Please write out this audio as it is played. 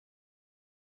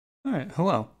Alright,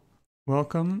 hello.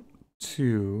 Welcome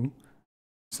to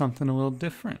something a little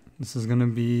different. This is going to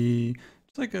be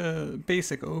just like a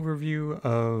basic overview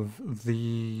of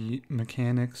the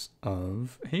mechanics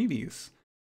of Hades,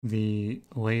 the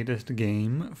latest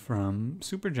game from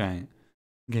Supergiant,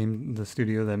 the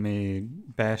studio that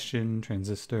made Bastion,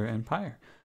 Transistor, and Pyre.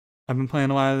 I've been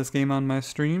playing a lot of this game on my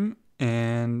stream,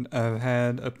 and I've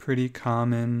had a pretty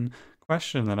common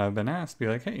question that I've been asked, be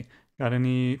like, hey, got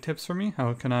any tips for me?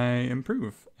 How can I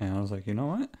improve? And I was like, you know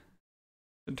what?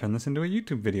 Turn this into a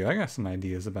YouTube video. I got some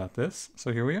ideas about this.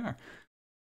 So here we are.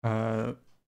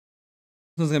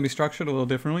 This is going to be structured a little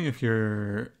differently. If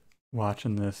you're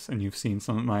watching this and you've seen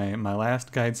some of my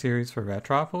last guide series for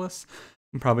Retropolis,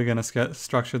 I'm probably going to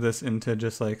structure this into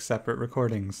just like separate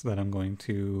recordings that I'm going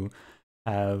to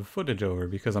have footage over,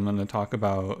 because I'm going to talk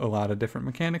about a lot of different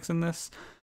mechanics in this.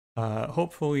 Not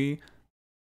hopefully,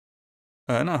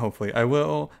 I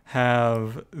will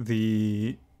have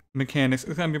the mechanics,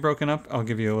 it's going to be broken up. I'll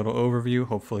give you a little overview.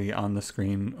 Hopefully on the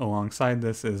screen alongside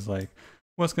this is like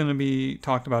what's going to be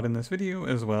talked about in this video,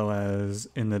 as well as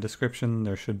in the description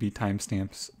there should be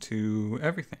timestamps to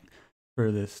everything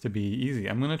for this to be easy.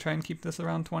 I'm going to try and keep this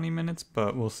around 20 minutes,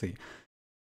 but we'll see.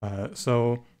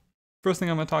 So first thing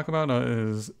I'm going to talk about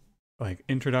is like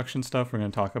introduction stuff. We're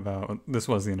going to talk about, this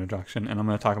was the introduction, and I'm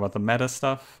going to talk about the meta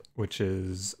stuff, which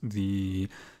is the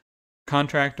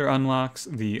contractor unlocks,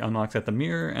 the unlocks at the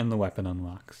mirror, and the weapon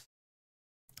unlocks.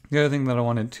 The other thing that I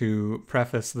wanted to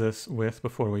preface this with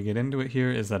before we get into it here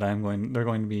is that they're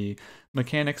going to be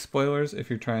mechanic spoilers.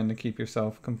 If you're trying to keep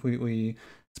yourself completely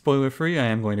spoiler free, I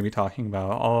am going to be talking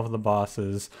about all of the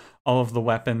bosses, all of the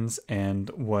weapons, and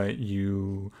what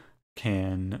you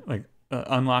can like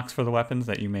unlocks for the weapons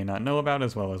that you may not know about,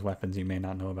 as well as weapons you may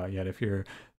not know about yet if you're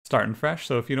starting fresh.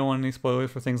 So if you don't want any spoilers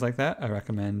for things like that, I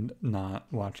recommend not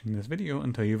watching this video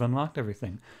until you've unlocked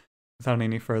everything. Without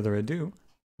any further ado,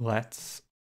 let's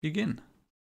begin.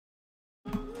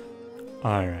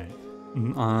 Alright,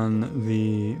 on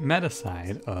the meta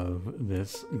side of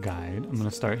this guide, I'm going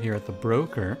to start here at the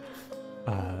broker,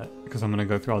 because I'm going to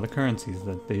go through all the currencies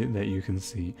that you can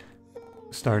see.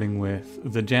 Starting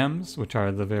with the gems, which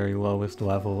are the very lowest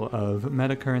level of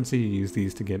meta currency. You use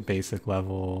these to get basic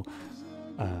level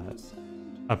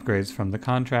upgrades from the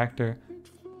contractor.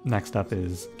 Next up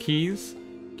is keys.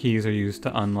 Keys are used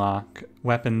to unlock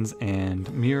weapons and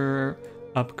mirror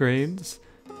upgrades.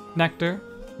 Nectar,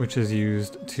 which is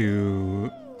used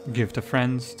to give to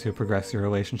friends to progress your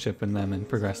relationship with them and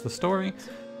progress the story.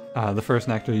 The first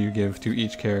nectar you give to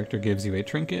each character gives you a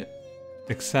trinket,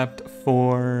 except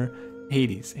for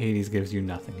Hades. Hades gives you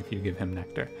nothing if you give him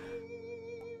nectar.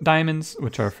 Diamonds,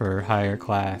 which are for higher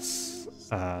class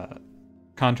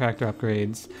contractor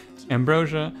upgrades.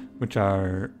 Ambrosia, which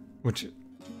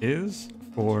is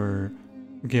for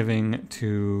giving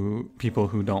to people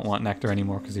who don't want nectar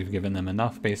anymore because you've given them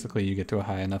enough. Basically, you get to a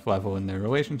high enough level in their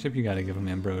relationship, you got to give them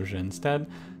ambrosia instead.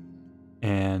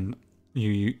 And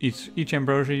each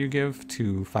ambrosia you give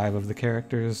to 5 of the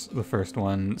characters. The first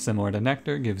one, similar to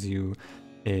nectar, gives you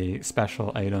a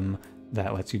special item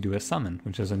that lets you do a summon,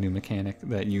 which is a new mechanic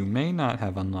that you may not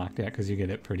have unlocked yet because you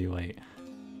get it pretty late.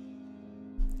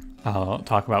 I'll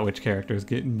talk about which characters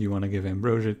you want to give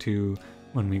ambrosia to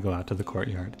when we go out to the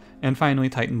courtyard. And finally,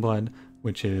 Titan Blood,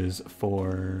 which is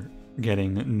for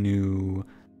getting new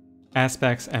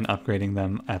aspects and upgrading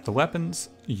them at the weapons.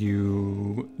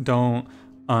 You don't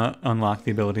unlock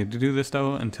the ability to do this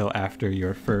though until after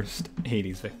your first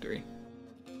Hades victory.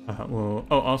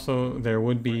 Also there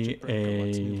would be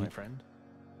a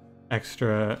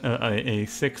extra a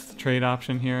 6th trade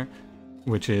option here,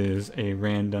 which is a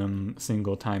random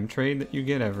single time trade that you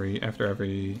get after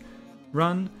every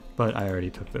run, but I already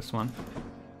took this one.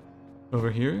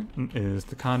 Over here is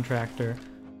the contractor.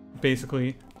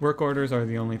 Basically, work orders are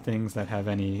the only things that have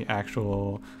any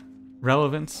actual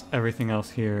relevance. Everything else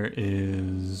here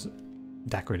is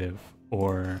decorative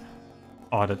or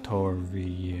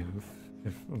auditory,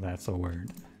 if that's a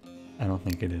word. I don't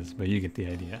think it is, but you get the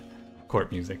idea.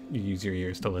 Court music. You use your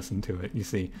ears to listen to it. You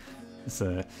see, it's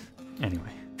anyway.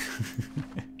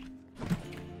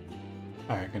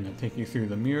 Alright, gonna take you through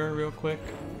the mirror real quick.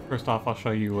 First off, I'll show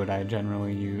you what I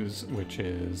generally use, which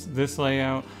is this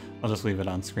layout. I'll just leave it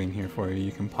on screen here for you.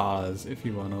 You can pause if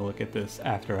you want to look at this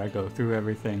after I go through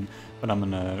everything, but I'm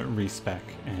gonna respec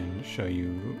and show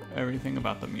you everything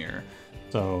about the mirror.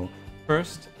 So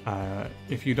first,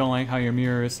 if you don't like how your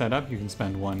mirror is set up, you can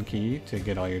spend 1 key to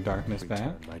get all your darkness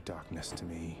back. My darkness to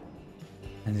me.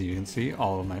 As you can see,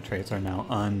 all of my traits are now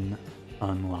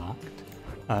unlocked.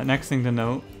 Next thing to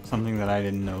note, something that I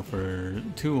didn't know for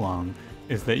too long,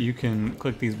 is that you can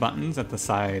click these buttons at the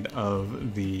side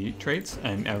of the traits,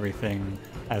 and everything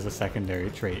has a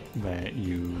secondary trait that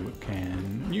you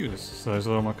can use. So there's a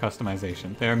little more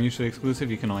customization. They are mutually exclusive,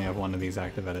 you can only have one of these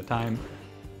active at a time.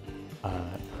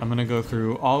 I'm going to go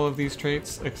through all of these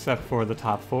traits except for the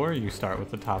top 4. You start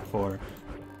with the top 4,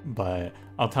 but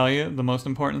I'll tell you the most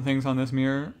important things on this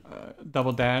mirror: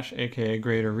 double dash, aka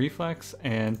greater reflex,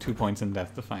 and 2 points in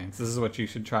death defiance. This is what you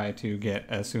should try to get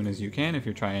as soon as you can if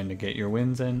you're trying to get your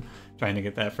wins in, trying to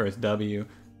get that first W.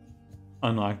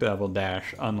 Unlock double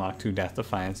dash, unlock 2 death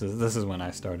defiances. This is when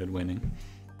I started winning.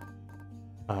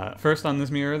 First on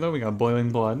this mirror though, we got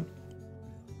Boiling Blood.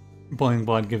 Boiling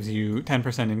Blood gives you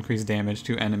 10% increased damage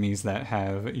to enemies that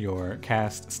have your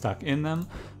cast stuck in them,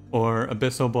 or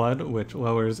Abyssal Blood, which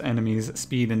lowers enemies'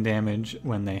 speed and damage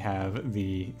when they have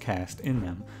the cast in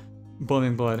them.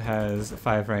 Boiling Blood has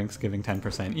 5 ranks giving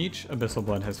 10% each, Abyssal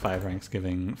Blood has 5 ranks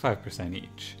giving 5%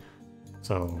 each.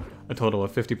 So a total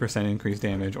of 50% increased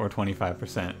damage or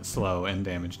 25% slow and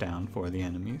damage down for the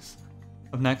enemies.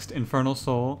 Up next, Infernal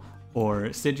Soul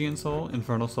or Stygian Soul.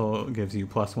 Infernal Soul gives you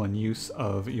 +1 use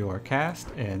of your cast,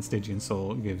 and Stygian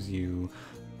Soul gives you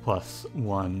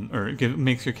 +1, or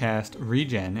makes your cast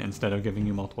regen instead of giving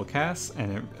you multiple casts,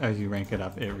 and as you rank it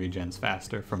up, it regens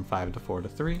faster from 5 to 4 to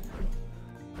 3.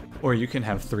 Or you can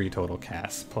have 3 total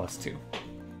casts +2.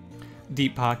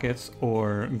 Deep Pockets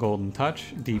or Golden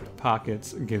Touch. Deep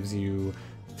Pockets gives you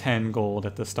 10 gold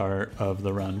at the start of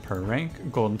the run per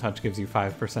rank. Golden Touch gives you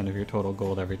 5% of your total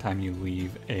gold every time you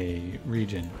leave a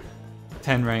region.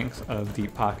 10 ranks of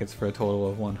Deep Pockets for a total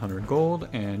of 100 gold,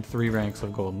 and 3 ranks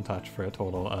of Golden Touch for a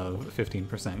total of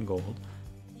 15% gold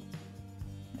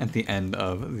at the end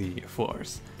of the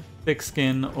floors. Thick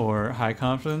Skin or High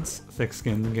Confidence. Thick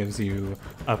Skin gives you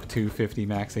up to 50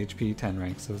 max HP, 10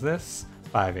 ranks of this,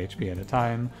 5 HP at a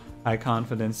time. High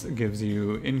Confidence gives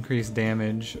you increased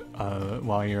damage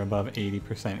while you're above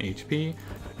 80% HP.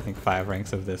 I think 5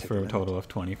 ranks of this for a total of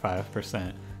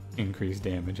 25% increased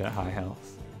damage at high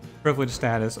health. Privilege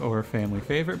Status or Family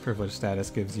Favorite. Privilege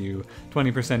Status gives you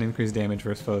 20% increased damage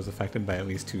versus foes affected by at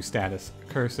least 2 status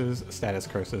curses. Status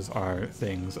curses are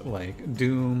things like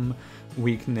Doom,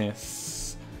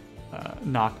 Weakness,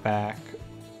 Knockback.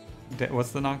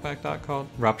 What's the knockback dot called?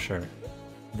 Rupture.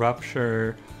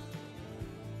 Rupture.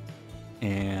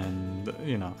 And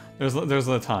you know, there's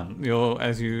a ton.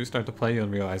 As you start to play, you'll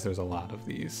realize there's a lot of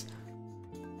these.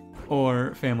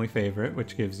 Or Family Favorite,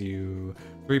 which gives you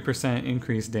 3%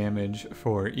 increased damage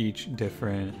for each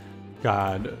different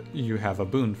god you have a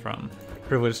boon from.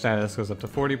 Privilege Status goes up to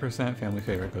 40%, Family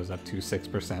Favorite goes up to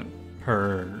 6%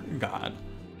 per god.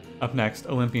 Up next,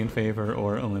 Olympian Favor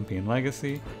or Olympian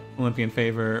Legacy. Olympian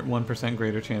Favor, 1%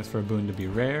 greater chance for a boon to be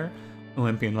rare.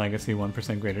 Olympian Legacy,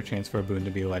 1% greater chance for a boon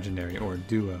to be legendary or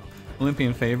duo.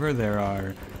 Olympian Favor, there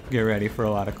are, get ready for a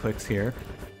lot of clicks here,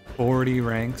 40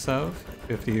 ranks of,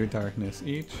 50 darkness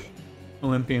each.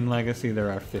 Olympian Legacy, there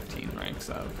are 15 ranks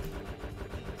of.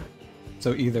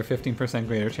 So either 15%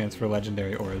 greater chance for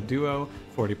legendary or a duo,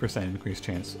 40% increased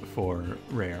chance for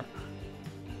rare.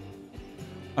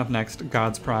 Up next,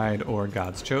 God's Pride or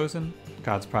God's Chosen.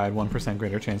 God's Pride, 1%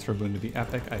 greater chance for a boon to be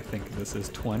epic. I think this is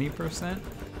 20%.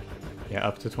 Yeah,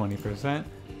 up to 20%.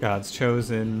 God's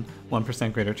Chosen,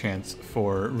 1% greater chance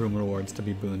for room rewards to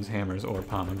be boons, hammers, or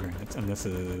pomegranates, and this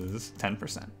is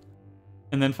 10%.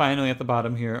 And then finally at the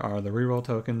bottom here are the reroll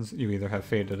tokens. You either have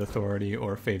Faded Authority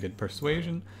or Faded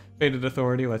Persuasion. Faded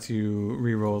Authority lets you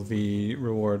reroll the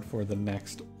reward for the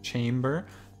next chamber,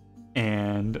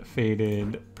 and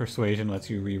Faded Persuasion lets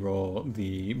you reroll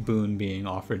the boon being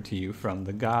offered to you from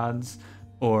the gods,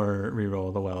 or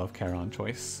reroll the Well of Charon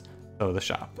choice. So the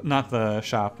shop. Not the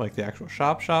shop like the actual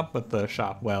shop, but the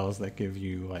shop wells that give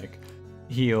you like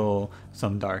heal,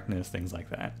 some darkness, things like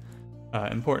that.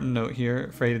 Important note here,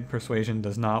 Faded Persuasion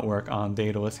does not work on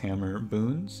Daedalus Hammer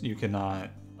boons. You cannot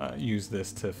use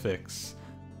this to fix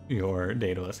your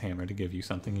Daedalus Hammer to give you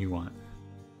something you want.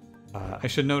 I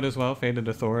should note as well, Faded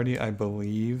Authority, I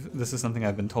believe, this is something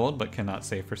I've been told but cannot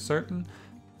say for certain,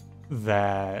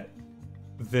 that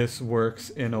this works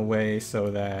in a way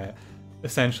so that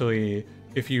essentially,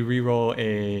 if you reroll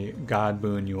a god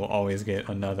boon, you will always get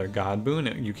another god boon.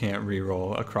 You can't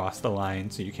reroll across the line,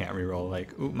 so you can't reroll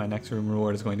like, ooh, my next room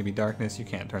reward is going to be darkness. You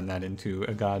can't turn that into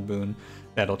a god boon.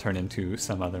 That'll turn into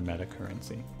some other meta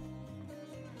currency.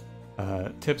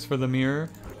 Tips for the mirror.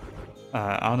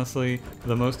 Honestly,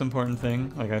 the most important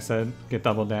thing, like I said, get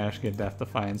double dash, get death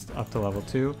defiance up to level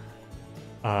 2.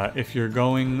 If you're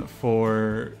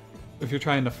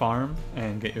trying to farm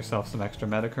and get yourself some extra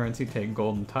meta currency, take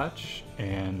Golden Touch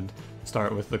and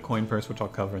start with the coin purse, which I'll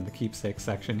cover in the keepsakes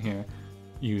section here.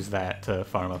 use that to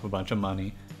farm up a bunch of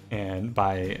money and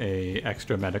buy a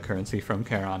extra meta currency from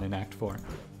Charon in Act 4.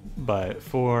 But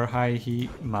for high heat,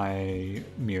 my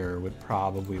mirror would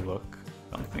probably look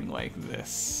something like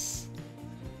this.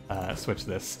 Switch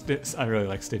this. I really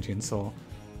like Stygian Soul.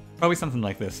 Probably something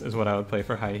like this is what I would play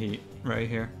for high heat right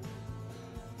here.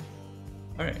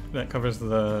 Alright, that covers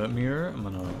the mirror. I'm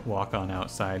gonna walk on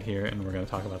outside here and we're gonna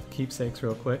talk about the keepsakes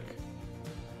real quick.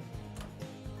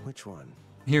 Which one?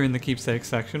 Here in the keepsakes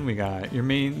section, we got your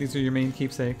main, these are your main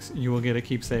keepsakes. You will get a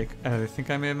keepsake, I think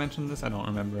I may have mentioned this, I don't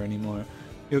remember anymore.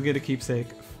 You'll get a keepsake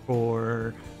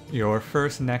for your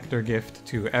first nectar gift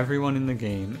to everyone in the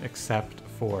game except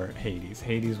for Hades.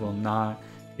 Hades will not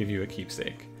give you a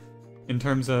keepsake. In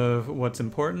terms of what's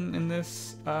important in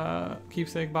this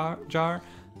keepsake jar,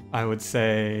 I would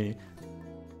say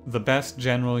the best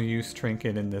general use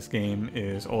trinket in this game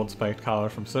is Old Spiked Collar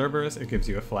from Cerberus. It gives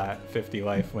you a flat 50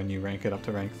 life when you rank it up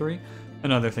to rank 3.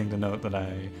 Another thing to note that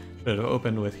I should have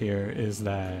opened with here is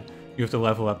that you have to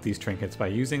level up these trinkets by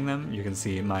using them. You can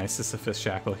see my Sisyphus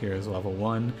Shackle here is level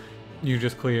 1. You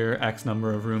just clear X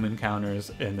number of room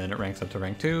encounters and then it ranks up to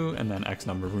rank 2, and then X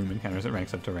number of room encounters it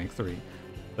ranks up to rank 3.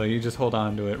 So you just hold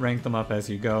on to it, rank them up as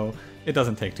you go. It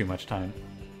doesn't take too much time.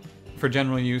 For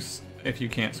general use, if you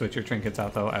can't switch your trinkets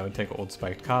out though, I would take Old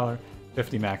Spiked Collar.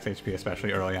 50 max HP,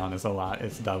 especially early on, is a lot.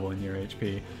 It's doubling your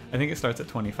HP. I think it starts at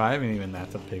 25, and even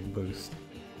that's a big boost.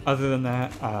 Other than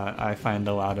that, I find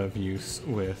a lot of use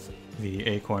with the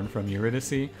Acorn from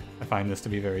Eurydice. I find this to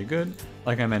be very good.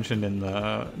 Like I mentioned in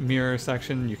the mirror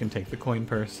section, you can take the coin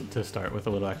purse to start with a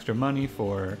little extra money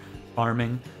for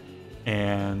farming,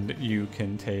 and you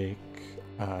can take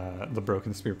the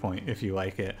Broken Spear Point if you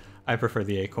like it. I prefer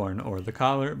the Acorn or the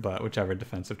Collar, but whichever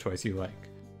defensive choice you like.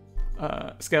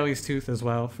 Skelly's Tooth as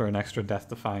well for an extra Death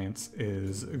Defiance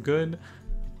is good.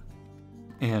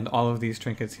 And all of these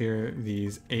trinkets here,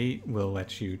 these 8, will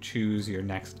let you choose your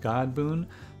next god boon.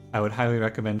 I would highly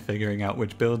recommend figuring out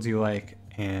which builds you like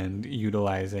and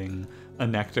utilizing a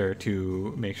nectar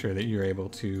to make sure that you're able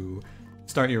to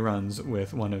start your runs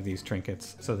with one of these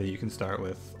trinkets so that you can start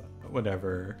with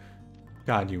whatever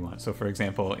god you want. So for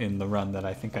example, in the run that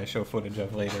I think I show footage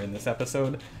of later in this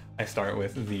episode, I start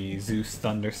with the Zeus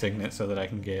Thunder Signet so that I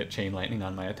can get Chain Lightning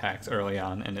on my attacks early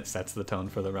on, and it sets the tone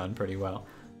for the run pretty well.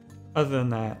 Other than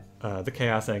that, the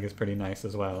Chaos Egg is pretty nice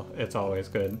as well. It's always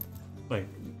good. Like,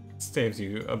 saves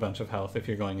you a bunch of health if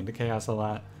you're going into Chaos a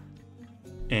lot.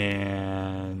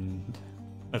 And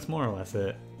that's more or less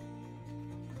it.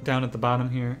 Down at the bottom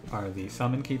here are the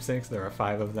Summon Keepsakes. There are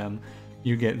 5 of them.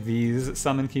 You get these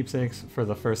Summon Keepsakes for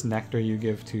the first nectar you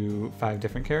give to 5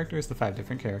 different characters. The 5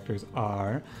 different characters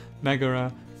are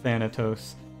Megara,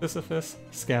 Thanatos, Sisyphus,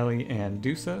 Skelly, and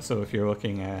Dusa. So if you're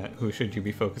looking at who should you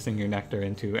be focusing your nectar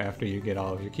into after you get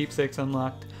all of your keepsakes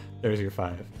unlocked, there's your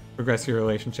 5. Progress your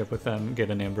relationship with them, get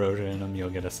an Ambrosia in them,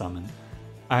 you'll get a summon.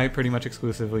 I pretty much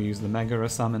exclusively use the Megara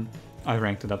summon. I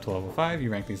ranked it up to level 5.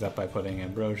 You rank these up by putting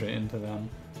Ambrosia into them.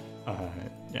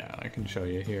 Yeah, I can show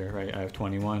you here, right? I have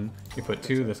 21. You put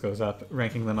 2, this goes up.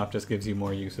 Ranking them up just gives you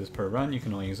more uses per run. You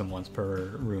can only use them once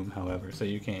per room, however, so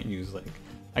you can't use, like,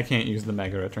 I can't use the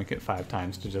Megara trinket 5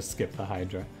 times to just skip the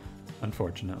Hydra,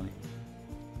 unfortunately.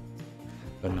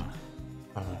 But no.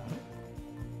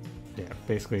 Yeah,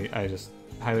 basically, I just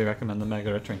highly recommend the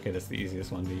Megara trinket. It's the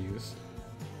easiest one to use.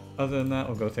 Other than that,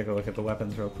 we'll go take a look at the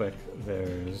weapons real quick.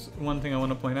 There's one thing I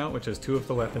want to point out, which is 2 of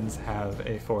the weapons have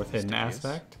a 4th hidden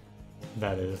aspect.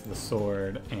 That is the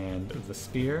sword and the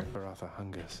spear.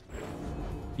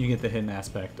 You get the hidden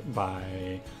aspect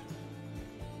by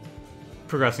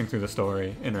progressing through the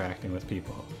story, interacting with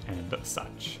people, and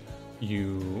such.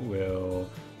 You will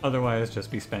otherwise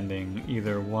just be spending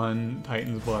either 1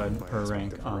 Titan's Blood per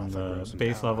rank on the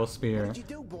base level spear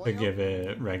to give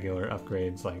it regular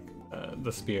upgrades, like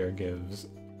the spear gives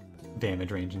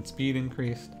damage range and speed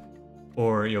increased,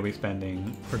 or you'll be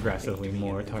spending progressively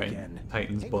more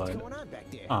Titan's Blood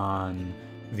on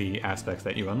the aspects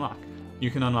that you unlock. You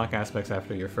can unlock aspects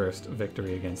after your first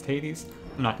victory against Hades.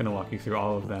 I'm not going to walk you through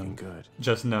all of them.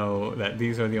 Just know that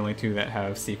these are the only 2 that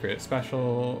have secret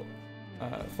special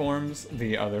forms.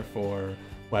 The other 4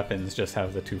 weapons just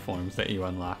have the 2 forms that you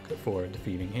unlock for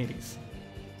defeating Hades.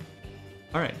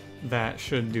 Alright, that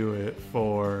should do it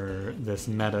for this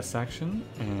meta section,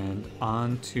 and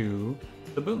on to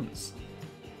the boons.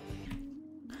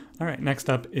 Alright, next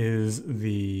up is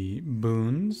the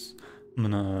boons. I'm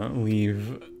gonna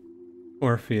leave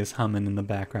Orpheus humming in the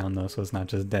background though, so it's not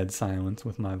just dead silence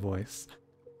with my voice.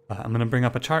 I'm gonna bring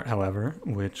up a chart, however,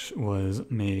 which was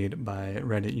made by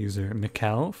Reddit user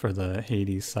Mikkel for the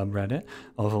Hades subreddit.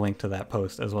 I'll have a link to that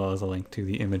post as well as a link to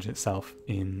the image itself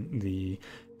in the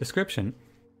description.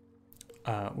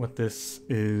 What this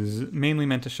is mainly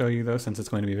meant to show you, though, since it's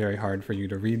going to be very hard for you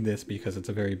to read this because it's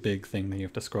a very big thing that you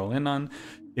have to scroll in on,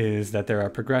 is that there are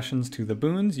progressions to the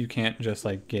boons. You can't just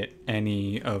like get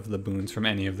any of the boons from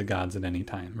any of the gods at any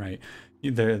time, right?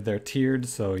 They're tiered,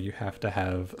 so you have to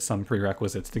have some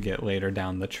prerequisites to get later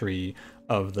down the tree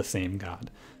of the same god.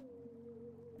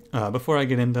 Before I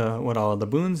get into what all of the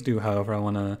boons do, however, I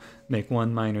want to make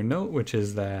one minor note, which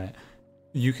is that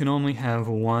you can only have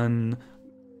one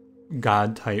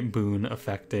god type boon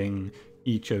affecting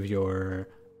each of your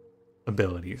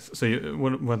abilities. So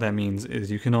what that means is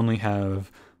you can only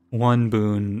have one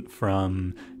boon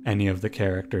from any of the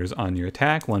characters on your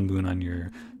attack, one boon on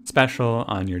your special,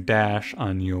 on your dash,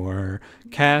 on your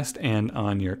cast, and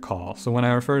on your call. So when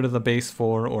I refer to the base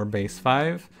 4 or base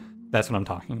 5, that's what I'm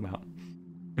talking about.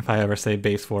 If I ever say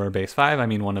base 4 or base 5, I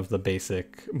mean one of the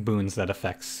basic boons that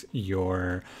affects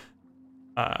your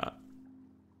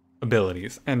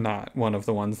abilities, and not one of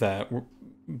the ones that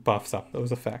buffs up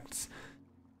those effects.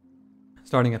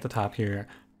 Starting at the top here,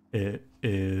 it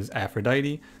is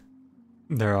Aphrodite.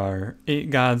 There are 8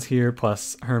 gods here,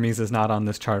 plus Hermes is not on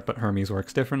this chart, but Hermes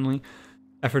works differently.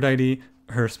 Aphrodite,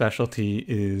 her specialty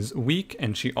is weak,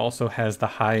 and she also has the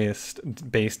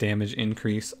highest base damage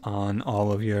increase on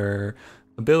all of your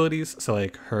abilities. So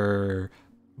like her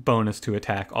bonus to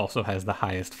attack also has the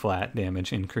highest flat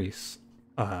damage increase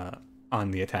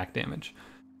on the attack damage.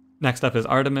 Next up is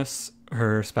Artemis.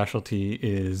 Her specialty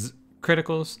is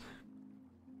criticals.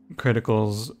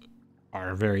 Criticals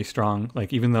are very strong.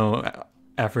 Like, even though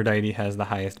Aphrodite has the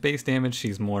highest base damage,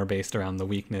 she's more based around the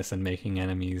weakness and making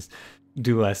enemies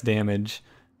do less damage.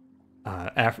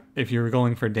 If you're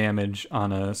going for damage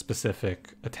on a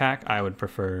specific attack, I would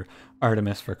prefer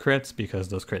Artemis for crits, because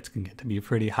those crits can get to be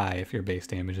pretty high if your base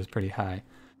damage is pretty high.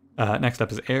 Next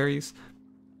up is Ares.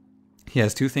 He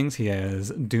has 2 things. He has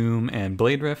Doom and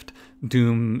Blade Rift.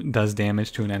 Doom does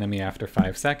damage to an enemy after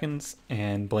 5 seconds,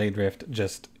 and Blade Rift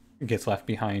just gets left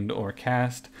behind or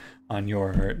cast on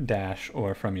your dash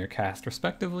or from your cast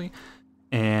respectively,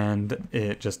 and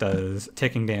it just does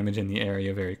ticking damage in the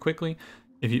area very quickly,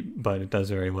 but it does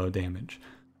very low damage.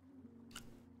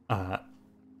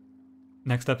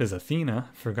 Next up is Athena.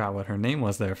 Forgot what her name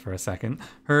was there for a second.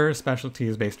 Her specialty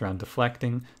is based around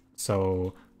deflecting,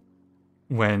 so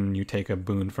when you take a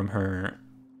boon from her,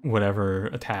 whatever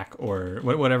attack or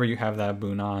whatever you have that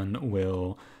boon on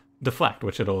will deflect,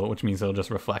 which means it'll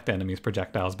just reflect enemies'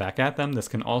 projectiles back at them. This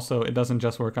can also, it doesn't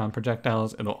just work on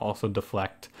projectiles, it'll also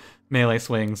deflect melee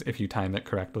swings if you time it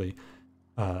correctly.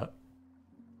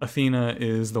 Athena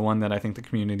is the one that I think the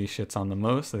community shits on the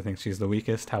most. I think she's the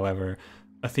weakest. However,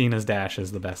 Athena's dash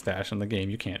is the best dash in the game.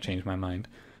 You can't change my mind.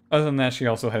 Other than that, she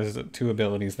also has 2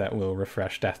 abilities that will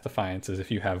refresh Death Defiances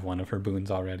if you have one of her boons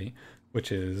already,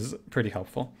 which is pretty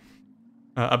helpful.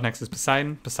 Up next is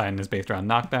Poseidon. Poseidon is based around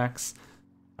knockbacks.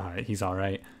 He's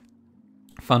alright.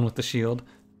 Fun with the shield.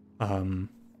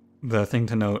 The thing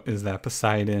to note is that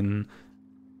Poseidon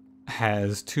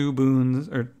has 2 boons,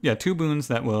 two boons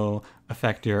that will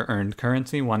affect your earned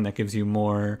currency. One that gives you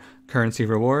more currency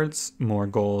rewards, more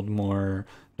gold, more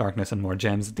darkness, and more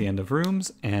gems at the end of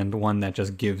rooms, and one that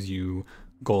just gives you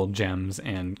gold, gems,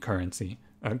 and currency.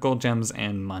 Gold, gems,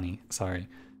 and money, sorry.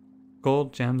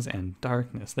 Gold, gems, and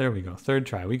darkness. There we go. 3rd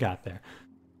try, we got there.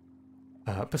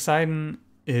 Poseidon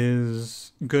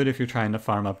is good if you're trying to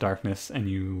farm up darkness and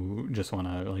you just want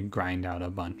to like grind out a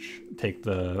bunch. Take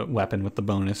the weapon with the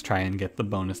bonus, try and get the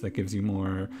bonus that gives you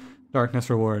more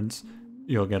darkness rewards.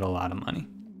 You'll get a lot of money.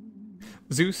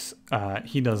 Zeus,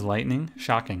 he does lightning.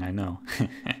 Shocking, I know.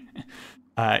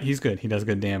 He's good. He does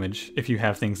good damage. If you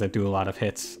have things that do a lot of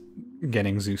hits,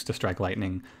 getting Zeus to strike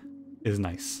lightning is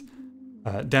nice.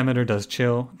 Demeter does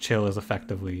chill. Chill is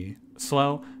effectively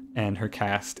slow, and her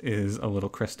cast is a little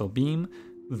crystal beam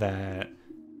that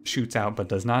shoots out but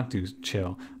does not do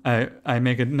chill. I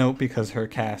make a note because her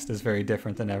cast is very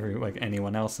different than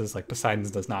anyone else's. Like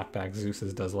Poseidon's does knockback,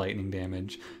 Zeus's does lightning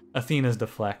damage, Athena's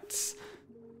deflects,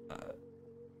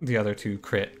 the other 2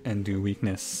 crit and do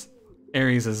weakness.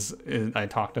 Ares is I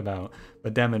talked about,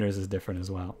 but Demeter's is different as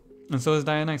well. And so is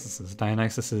Dionysus's.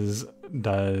 Dionysus's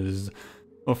does,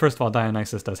 well, first of all,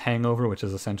 Dionysus does Hangover, which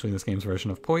is essentially this game's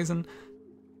version of Poison.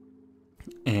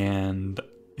 And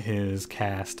his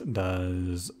cast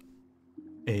does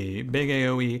a big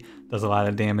AoE, does a lot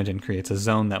of damage, and creates a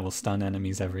zone that will stun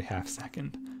enemies every half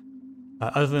second.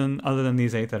 Other than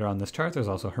these 8 that are on this chart, there's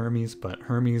also Hermes, but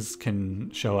Hermes can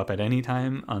show up at any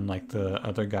time, unlike the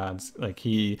other gods. Like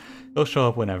he'll show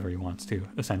up whenever he wants to,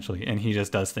 essentially, and he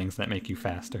just does things that make you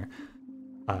faster.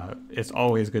 It's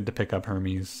always good to pick up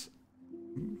Hermes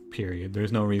period.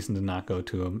 There's no reason to not go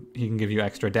to him. He can give you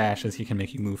extra dashes. He can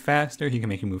make you move faster. He can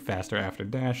make you move faster after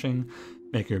dashing,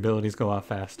 make your abilities go off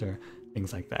faster,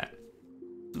 things like that.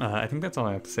 I think that's all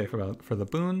I have to say for the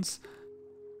boons.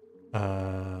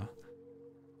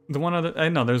 There's one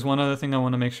other thing I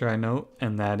want to make sure I note,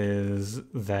 and that is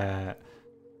that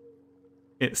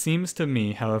it seems to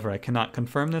me, however, I cannot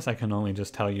confirm this, I can only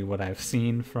just tell you what I've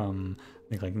seen from, I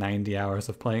think, like 90 hours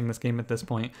of playing this game at this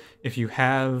point. If you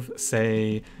have,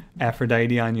 say,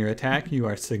 Aphrodite on your attack, you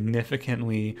are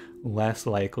significantly less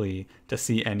likely to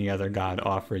see any other god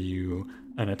offer you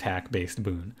an attack-based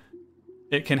boon.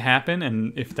 It can happen,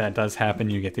 and if that does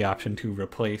happen, you get the option to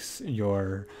replace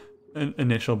your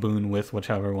initial boon with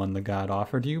whichever one the god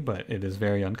offered you, but it is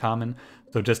very uncommon.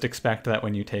 So just expect that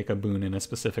when you take a boon in a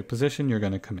specific position, you're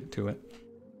going to commit to it.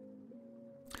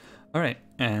 Alright,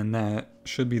 and that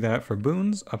should be that for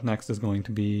boons. Up next is going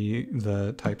to be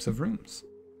the types of rooms.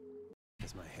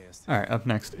 Alright, up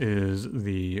next is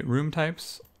the room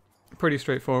types. Pretty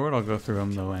straightforward, I'll go through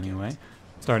them though anyway.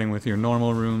 Starting with your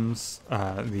normal rooms,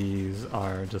 these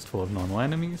are just full of normal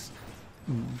enemies.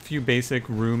 A few basic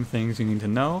room things you need to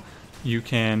know. You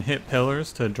can hit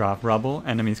pillars to drop rubble.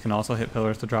 Enemies can also hit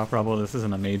pillars to drop rubble. This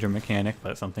isn't a major mechanic,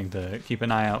 but something to keep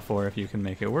an eye out for if you can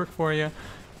make it work for you.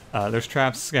 There's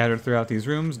traps scattered throughout these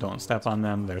rooms. Don't step on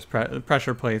them. There's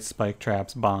pressure plates, spike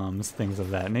traps, bombs, things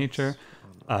of that nature.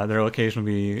 There will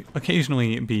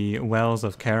occasionally be wells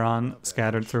of Charon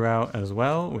scattered throughout as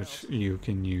well, which you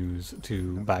can use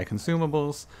to buy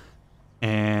consumables.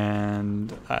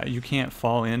 And you can't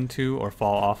fall into or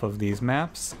fall off of these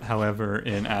maps. However,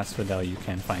 in Asphodel you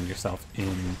can find yourself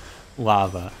in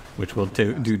lava, which will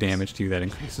do damage to you that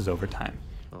increases over time.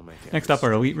 Next up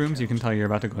are elite rooms. You can tell you're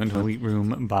about to go into an elite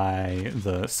room by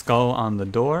the skull on the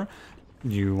door.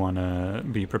 You want to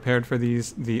be prepared for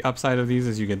these. The upside of these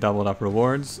is you get doubled up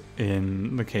rewards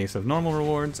in the case of normal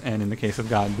rewards, and in the case of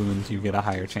god boons you get a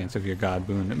higher chance of your god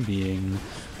boon being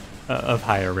of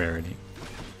higher rarity.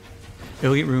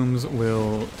 Elite rooms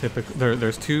will typically...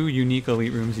 There's 2 unique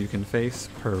elite rooms you can face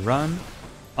per run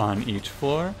on each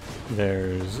floor.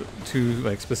 There's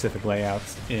 2 specific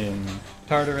layouts in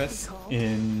Tartarus.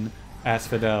 In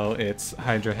Asphodel it's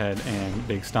Hydra Head and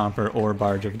Big Stomper or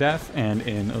Barge of Death, and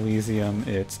in Elysium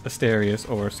it's Asterius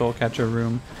or Soul Catcher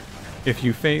room. If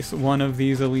you face one of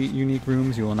these elite unique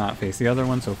rooms, you will not face the other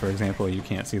one. So for example, you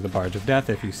can't see the Barge of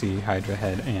Death if you see Hydra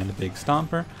Head and Big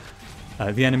Stomper.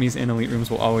 The enemies in elite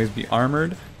rooms will always be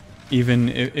armored. Even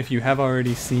if you have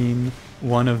already seen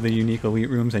one of the unique elite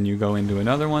rooms and you go into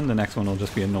another one, the next one will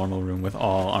just be a normal room with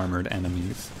all armored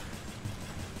enemies.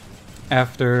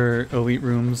 After elite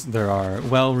rooms, there are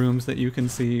well rooms that you can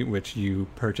see, which you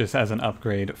purchase as an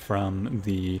upgrade from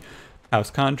the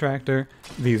house contractor.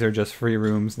 These are just free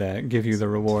rooms that give you the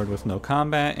reward with no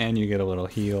combat, and you get a little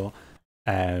heal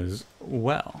as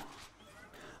well.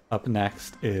 Up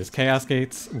next is Chaos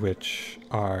Gates, which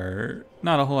are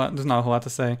not a whole lot. There's not a whole lot to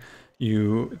say.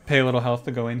 You pay a little health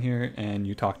to go in here, and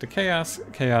you talk to Chaos.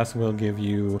 Chaos will give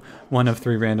you one of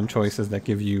 3 random choices that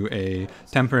give you a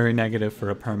temporary negative for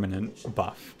a permanent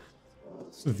buff.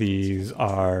 These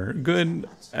are good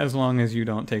as long as you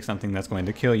don't take something that's going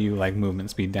to kill you, like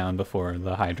movement speed down before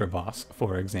the Hydra boss,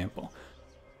 for example.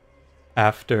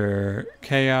 After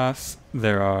Chaos,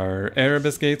 there are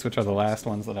Erebus Gates, which are the last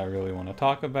ones that I really want to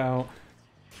talk about.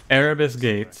 Erebus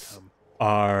Gates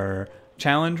are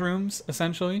challenge rooms,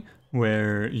 essentially,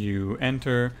 where you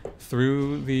enter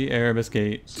through the Erebus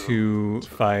Gate to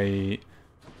fight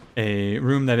a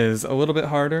room that is a little bit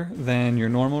harder than your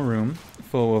normal room,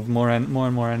 full of more and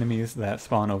more enemies that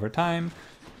spawn over time.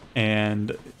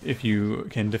 And if you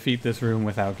can defeat this room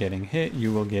without getting hit,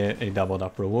 you will get a doubled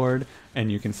up reward,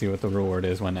 and you can see what the reward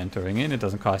is when entering in. It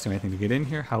doesn't cost you anything to get in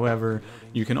here. However,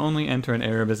 you can only enter an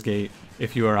Erebus Gate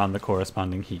if you are on the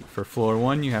corresponding heat. For floor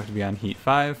 1, you have to be on heat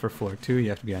 5, for floor 2, you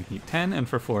have to be on heat 10, and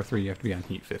for floor 3, you have to be on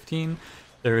heat 15.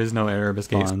 There is no Erebus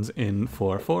Gates in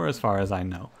floor 4 as far as I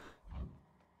know.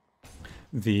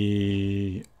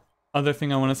 The other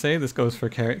thing I want to say, this goes for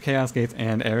Chaos Gates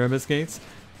and Erebus Gates.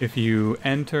 If you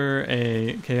enter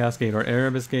a Chaos Gate or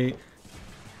Erebus Gate,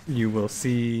 you will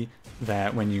see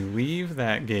that when you leave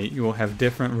that gate, you will have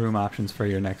different room options for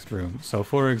your next room. So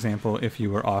for example, if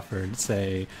you were offered,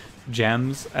 say,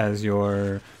 gems as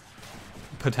your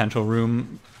potential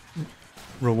room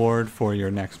reward for your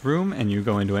next room, and you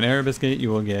go into an Erebus Gate, you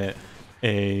will get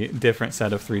a different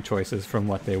set of 3 choices from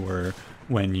what they were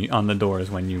when you on the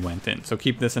doors when you went in. So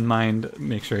keep this in mind.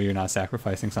 Make sure you're not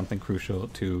sacrificing something crucial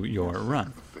to your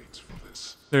run.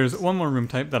 There's one more room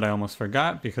type that I almost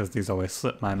forgot because these always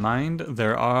slip my mind.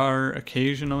 There are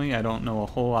occasionally, I don't know a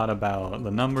whole lot about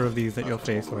the number of these that you'll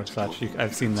face or such.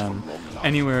 I've seen them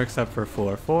anywhere except for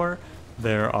floor 4.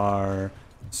 There are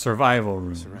survival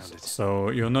rooms. So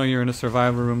you'll know you're in a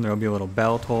survival room. There'll be a little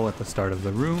bell toll at the start of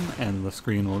the room and the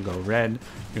screen will go red.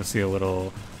 You'll see a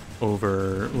little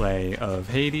overlay of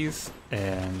Hades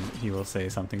and he will say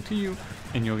something to you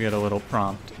and you'll get a little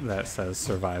prompt that says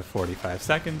survive 45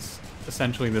 seconds.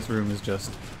 Essentially this room is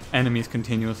just enemies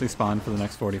continuously spawn for the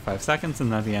next 45 seconds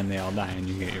and at the end they all die and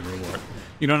you get your reward.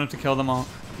 You don't have to kill them all,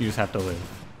 you just have to live.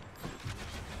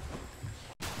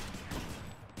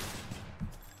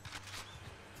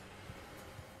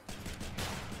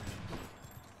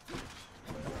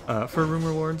 For room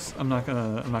rewards, I'm not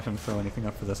gonna throw anything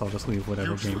up for this. I'll just leave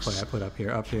whatever gameplay I put up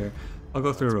here. I'll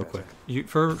go through real quick.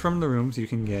 From the rooms, you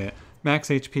can get max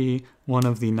HP, one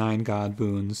of the 9 god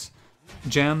boons,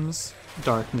 gems,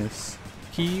 darkness,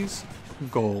 keys,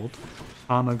 gold,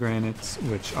 pomegranates,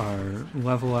 which are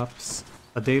level ups,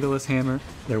 a daedalus hammer.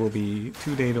 There will be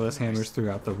 2 daedalus hammers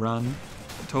throughout the run.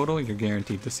 Total, you're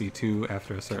guaranteed to see 2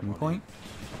 after a certain point.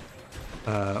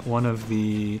 One of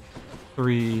the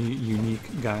 3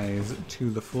 unique guys to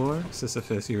the floor,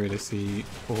 Sisyphus, Eurydice,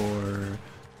 or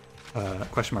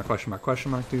question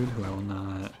mark dude, who I will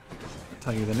not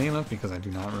tell you the name of because I do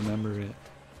not remember it.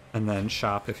 And then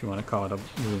shop, if you want to call it a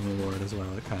room reward as well,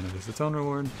 it kind of is its own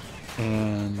reward.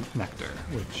 And nectar,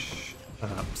 which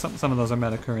some of those are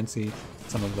meta currency,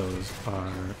 some of those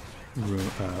are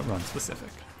run specific.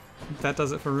 That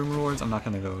does it for room rewards. I'm not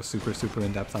going to go super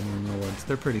in depth on room rewards.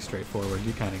 They're pretty straightforward.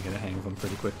 You kind of get a hang of them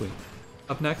pretty quickly.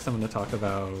 Up next, I'm going to talk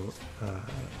about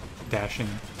dashing.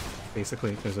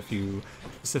 Basically, there's a few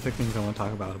specific things I want to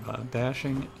talk about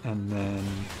dashing, and then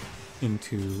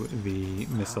into the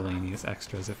miscellaneous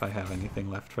extras if I have anything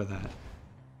left for that.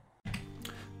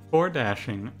 For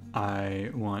dashing, I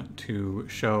want to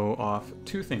show off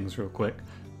 2 things real quick.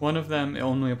 One of them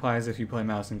only applies if you play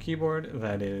mouse and keyboard.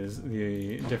 That is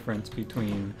the difference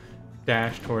between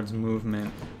dash towards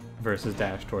movement versus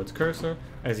dash towards cursor.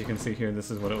 As you can see here, this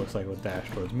is what it looks like with dash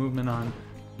towards movement on.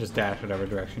 Just dash whatever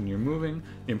direction you're moving.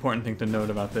 The important thing to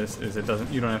note about this is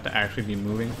you don't have to actually be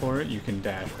moving for it. You can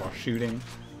dash while shooting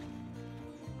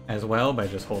as well by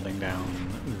just holding down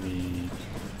the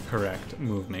correct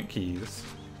movement keys.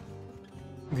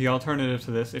 The alternative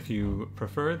to this, if you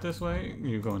prefer it this way,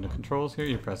 you go into controls here,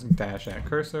 you press dash at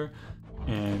cursor,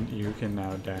 and you can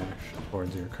now dash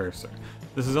towards your cursor.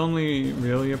 This is only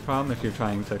really a problem if you're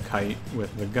trying to kite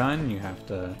with the gun. You have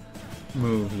to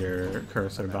move your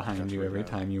cursor behind you every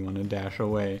time you want to dash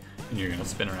away, and you're going to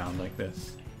spin around like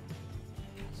this.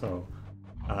 So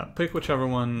pick whichever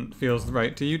one feels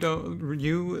right to you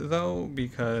though,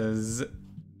 because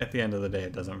at the end of the day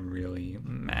it doesn't really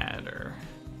matter.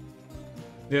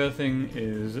 The other thing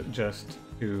is just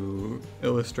to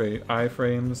illustrate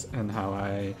iframes and how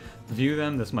I view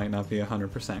them. This might not be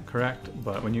 100% correct,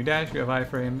 but when you dash, you have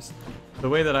iframes. The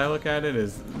way that I look at it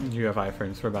is you have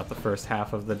iframes for about the first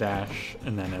half of the dash,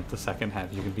 and then at the second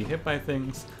half you can be hit by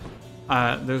things.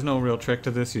 There's no real trick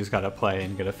to this, you just gotta play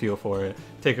and get a feel for it.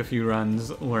 Take a few runs,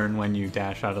 learn when you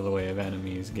dash out of the way of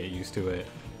enemies, get used to it.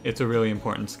 It's a really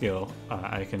important skill.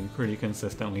 I can pretty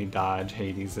consistently dodge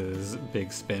Hades'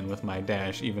 big spin with my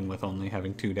dash, even with only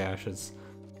having 2 dashes.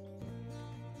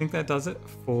 I think that does it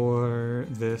for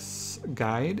this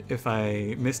guide. If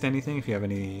I missed anything, if you have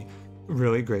any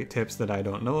really great tips that I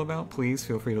don't know about, please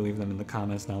feel free to leave them in the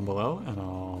comments down below, and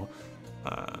I'll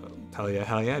tell you,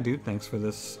 hell yeah, dude, thanks for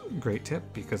this great tip,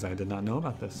 because I did not know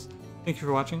about this. Thank you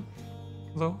for watching,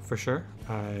 though, for sure.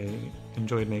 I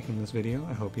enjoyed making this video.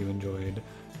 I hope you enjoyed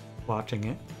watching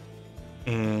it,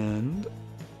 and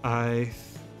I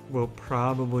will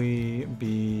probably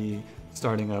be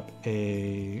starting up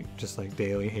a just like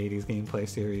daily Hades gameplay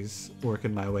series,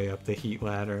 working my way up the heat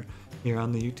ladder here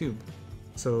on the YouTube.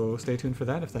 So stay tuned for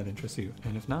that if that interests you,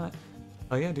 and if not,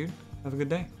 oh yeah, dude, have a good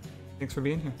day. Thanks for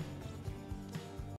being here.